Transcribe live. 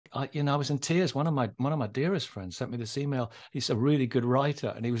I was in tears. One of my dearest friends sent me this email. He's a really good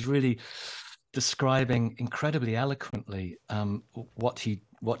writer, and he was really describing incredibly eloquently what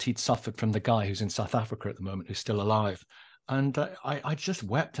he'd suffered from the guy who's in South Africa at the moment, who's still alive. And I just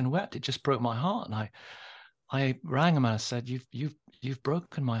wept and wept. It just broke my heart. And I rang him and I said, "You've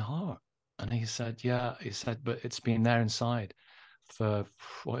broken my heart." And he said, "Yeah." He said, "But it's been there inside for,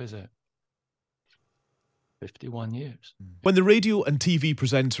 what is it, 51 years." When the radio and TV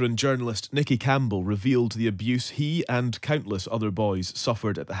presenter and journalist Nicky Campbell revealed the abuse he and countless other boys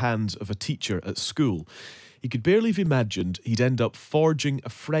suffered at the hands of a teacher at school, he could barely have imagined he'd end up forging a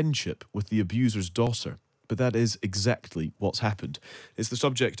friendship with the abuser's daughter. But that is exactly what's happened. It's the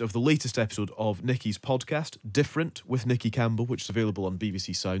subject of the latest episode of Nicky's podcast, Different, with Nicky Campbell, which is available on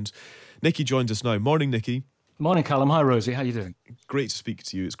BBC Sounds. Nicky joins us now. Morning, Nicky. Morning, Callum. Hi, Rosie. How you doing? Great to speak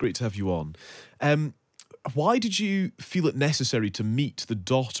to you. It's great to have you on. Why did you feel it necessary to meet the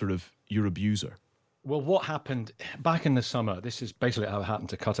daughter of your abuser? Well, what happened back in the summer, this is basically how it happened,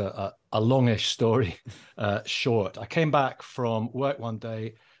 to cut a longish story short. I came back from work one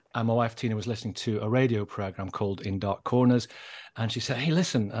day, and my wife Tina was listening to a radio program called In Dark Corners, and she said, "Hey,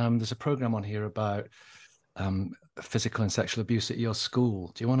 listen, there's a program on here about physical and sexual abuse at your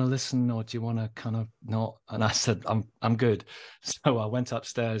school. Do you want to listen, or do you want to kind of not?" And I said, I'm good. So I went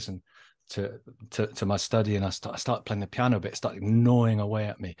upstairs and to my study, and I started playing the piano, but it started gnawing away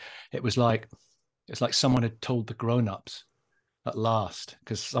at me. It's like someone had told the grown-ups at last,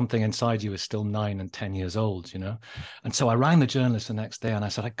 because something inside you is still 9 and 10 years old, And so I rang the journalist the next day and I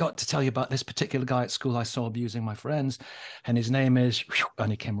said, "I got to tell you about this particular guy at school I saw abusing my friends, and his name is,"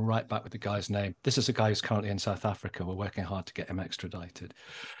 and he came right back with the guy's name. "This is a guy who's currently in South Africa. We're working hard to get him extradited."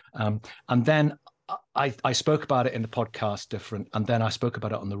 And then I spoke about it in the podcast, Different, and then I spoke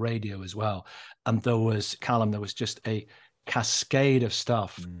about it on the radio as well. And there was just a cascade of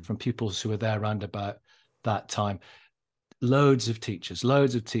stuff from pupils who were there around about that time. Loads of teachers.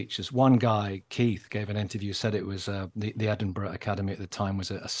 One guy, Keith, gave an interview, said it was the Edinburgh Academy at the time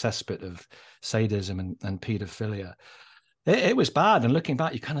was a cesspit of sadism and paedophilia. It was bad. And looking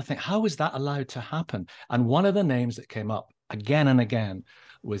back, you kind of think, how was that allowed to happen? And one of the names that came up again and again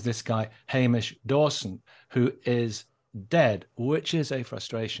was this guy, Hamish Dawson, who is dead, which is a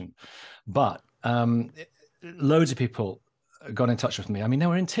frustration. But loads of people got in touch with me. I mean, they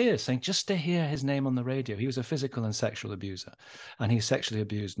were in tears, saying just to hear his name on the radio. He was a physical and sexual abuser, and he sexually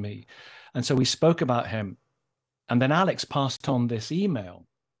abused me. And so we spoke about him. And then Alex passed on this email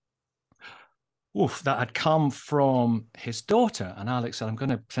that had come from his daughter. And Alex said, "I'm going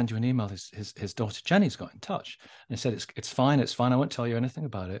to send you an email. His daughter Jenny's got in touch." And he said, it's fine. I won't tell you anything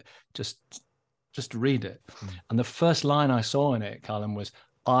about it. Just read it. And the first line I saw in it, Callum, was,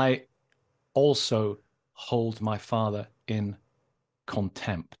 "I also hold my father in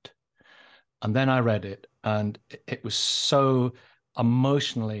contempt." And then I read it, and it was so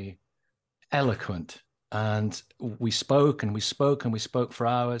emotionally eloquent. And we spoke and we spoke and we spoke for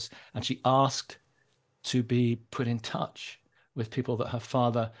hours. And she asked to be put in touch with people that her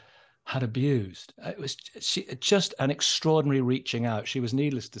father had abused. It was just an extraordinary reaching out. She was,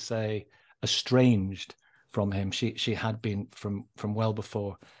 needless to say, estranged from him. She had been from well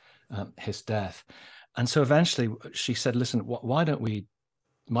before his death. And so eventually she said, "Listen, why don't we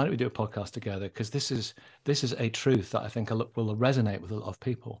do a podcast together? Because this is a truth that I think will resonate with a lot of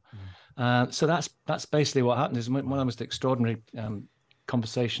people." So that's basically what happened. It's one of the most extraordinary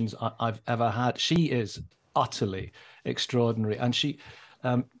conversations I've ever had. She is utterly extraordinary, and she,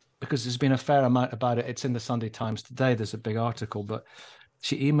 because there's been a fair amount about it. It's in the Sunday Times today. There's a big article, but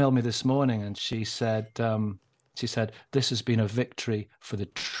she emailed me this morning and she said, "This has been a victory for the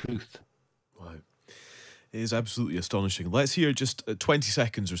truth." Wow. It is absolutely astonishing. Let's hear just 20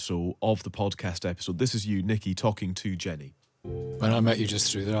 seconds or so of the podcast episode. This is you, Nicky, talking to Jenny. When I met you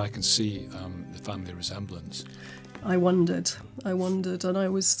just through there, I can see the family resemblance. I wondered, and I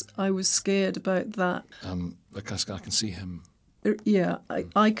was scared about that. Because I can see him. Yeah,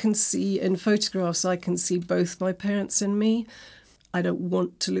 I can see in photographs, I can see both my parents in me. I don't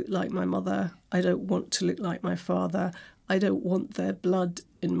want to look like my mother. I don't want to look like my father. I don't want their blood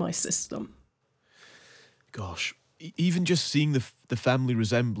in my system. Gosh, even just seeing the family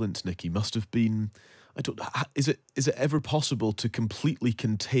resemblance, Nicky, must have been, is it ever possible to completely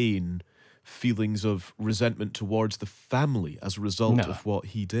contain feelings of resentment towards the family as a result of what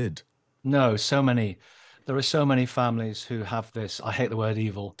he did? No, there are so many families who have this, I hate the word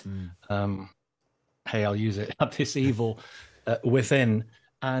evil, hey, I'll use it, have this evil within.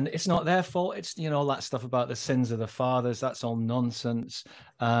 And it's not their fault. It's, all that stuff about the sins of the fathers. That's all nonsense.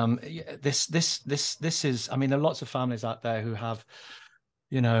 This is, I mean, there are lots of families out there who have,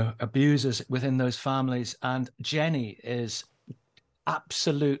 abusers within those families. And Jenny is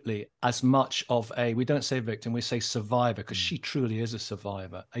absolutely as much of we don't say victim, we say survivor, because she truly is a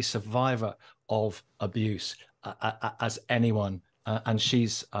survivor of abuse as anyone. And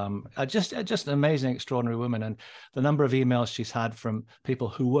she's just an amazing, extraordinary woman. And the number of emails she's had from people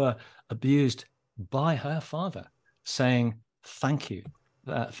who were abused by her father saying, thank you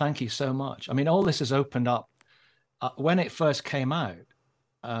so much. I mean, all this has opened up. When it first came out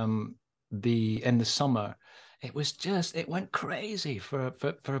in the summer, it went crazy for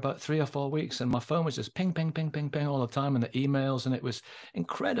about 3 or 4 weeks. And my phone was just ping, ping, ping, ping, ping all the time, and the emails, and it was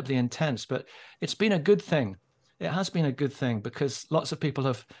incredibly intense. But it's been a good thing. It has been a good thing, because lots of people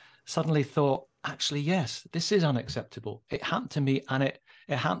have suddenly thought, actually, yes, this is unacceptable. It happened to me, and it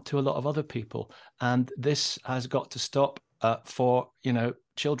happened to a lot of other people. And this has got to stop for,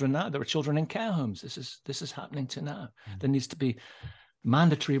 children now. There are children in care homes. This is happening to now. There needs to be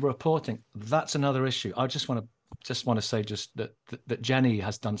mandatory reporting. That's another issue. I just want to say that Jenny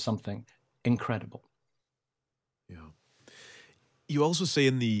has done something incredible. Yeah. You also say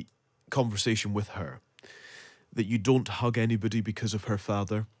in the conversation with her that you don't hug anybody because of her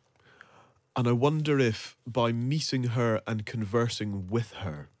father. And I wonder if by meeting her and conversing with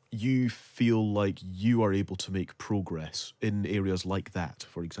her, you feel like you are able to make progress in areas like that,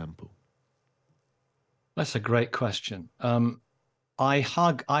 for example. That's a great question. I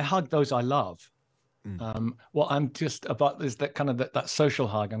hug those I love. What I'm just about is that kind of that social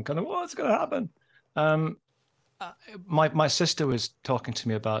hug. I'm kind of, what's going to happen? My sister was talking to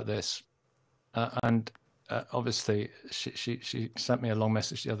me about this, and obviously she sent me a long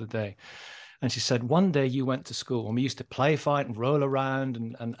message the other day, and she said, one day you went to school and we used to play fight and roll around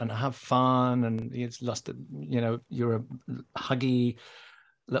and have fun, and you're a huggy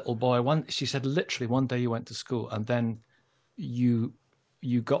little boy. She said, literally one day you went to school, and then you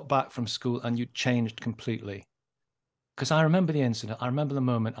got back from school and you changed completely. Because I remember the incident, I remember the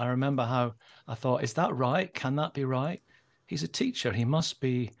moment, I remember how I thought, is that right? Can that be right? He's a teacher,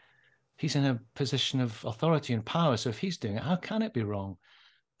 he's in a position of authority and power, so if he's doing it, how can it be wrong?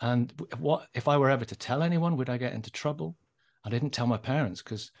 And what if I were ever to tell anyone, would I get into trouble? I didn't tell my parents,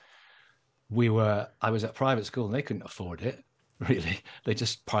 because I was at private school and they couldn't afford it, really. They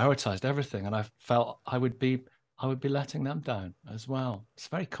just prioritized everything, and I felt I would be letting them down as well. It's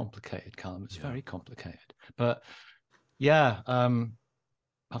very complicated, Callum. It's very complicated. But yeah,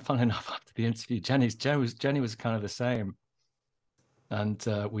 funny enough, after the interview, Jenny was kind of the same. And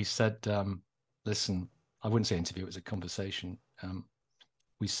we said, listen, I wouldn't say interview, it was a conversation.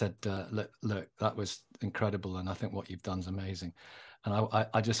 We said, look, that was incredible, and I think what you've done is amazing. And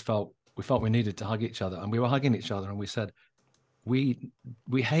I just felt we needed to hug each other, and we were hugging each other, and we said, we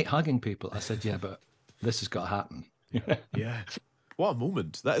hate hugging people. I said, yeah, but this has got to happen. Yeah. What a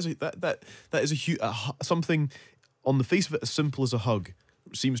moment. That is a huge something on the face of it as simple as a hug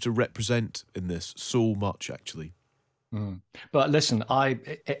seems to represent in this so much, actually. But listen,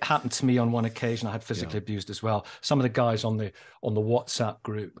 it happened to me on one occasion. I had physically abused as well. Some of the guys on the WhatsApp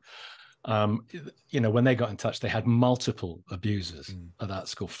group, when they got in touch, they had multiple abusers at that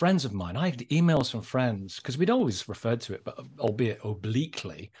school. Friends of mine, I had emails from friends, because we'd always referred to it, but albeit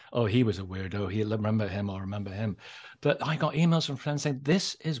obliquely. Oh, he was a weirdo. Remember him. But I got emails from friends saying,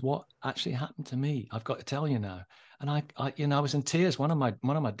 this is what actually happened to me. I've got to tell you now. And I was in tears. One of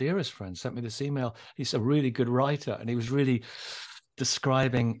my dearest friends sent me this email. He's a really good writer, and he was really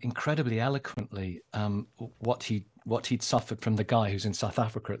describing incredibly eloquently what he'd suffered from the guy who's in South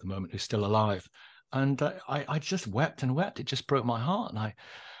Africa at the moment, who's still alive. And I just wept and wept. It just broke my heart. And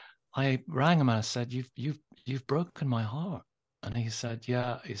I rang him and I said, you've broken my heart. And he said,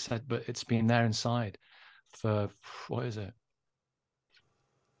 yeah. He said, but it's been there inside for, what is it,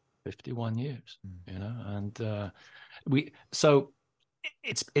 51 years, and so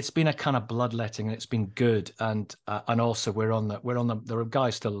it's been a kind of bloodletting, and it's been good, and also there are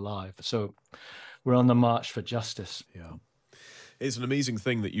guys still alive, so we're on the march for justice. Yeah. It's an amazing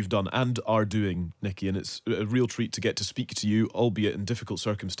thing that you've done and are doing, Nicky, and it's a real treat to get to speak to you, albeit in difficult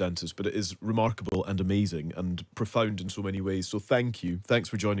circumstances, but it is remarkable and amazing and profound in so many ways. So thank you. Thanks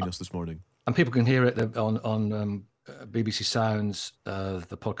for joining us this morning. And people can hear it on BBC Sounds,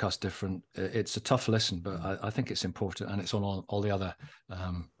 the podcast Different. It's a tough listen, but I think it's important, and it's on all the other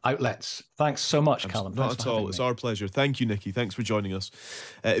outlets. Thanks so much, Callum. Not at all. It's our pleasure. Thank you, Nicky. Thanks for joining us.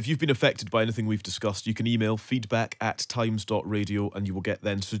 If you've been affected by anything we've discussed, you can email feedback@times.radio, and you will get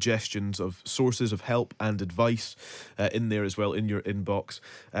then suggestions of sources of help and advice in there as well, in your inbox.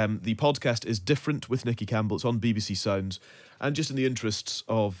 The podcast is Different with Nicky Campbell. It's on BBC Sounds. And just in the interests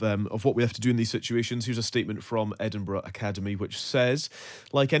of what we have to do in these situations, here's a statement from Edinburgh Academy which says,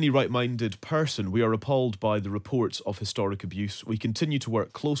 like any right-minded person, we are appalled by the reports of historic abuse. We continue to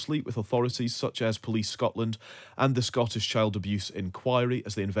work closely with authorities such as Police Scotland and the Scottish Child Abuse Inquiry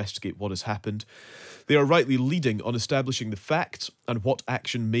as they investigate what has happened. They are rightly leading on establishing the facts and what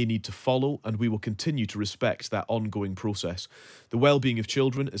action may need to follow, and we will continue to respect that ongoing process. The well-being of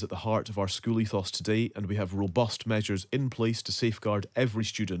children is at the heart of our school ethos today, and we have robust measures in place to safeguard every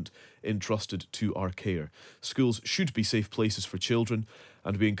student entrusted to our care. Schools should be safe places for children,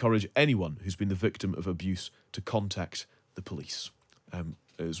 and we encourage anyone who's been the victim of abuse to contact the police. It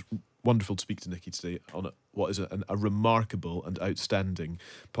was wonderful to speak to Nicky today on what is a remarkable and outstanding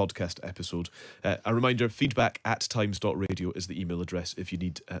podcast episode. A reminder, feedback@times.radio is the email address if you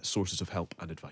need sources of help and advice.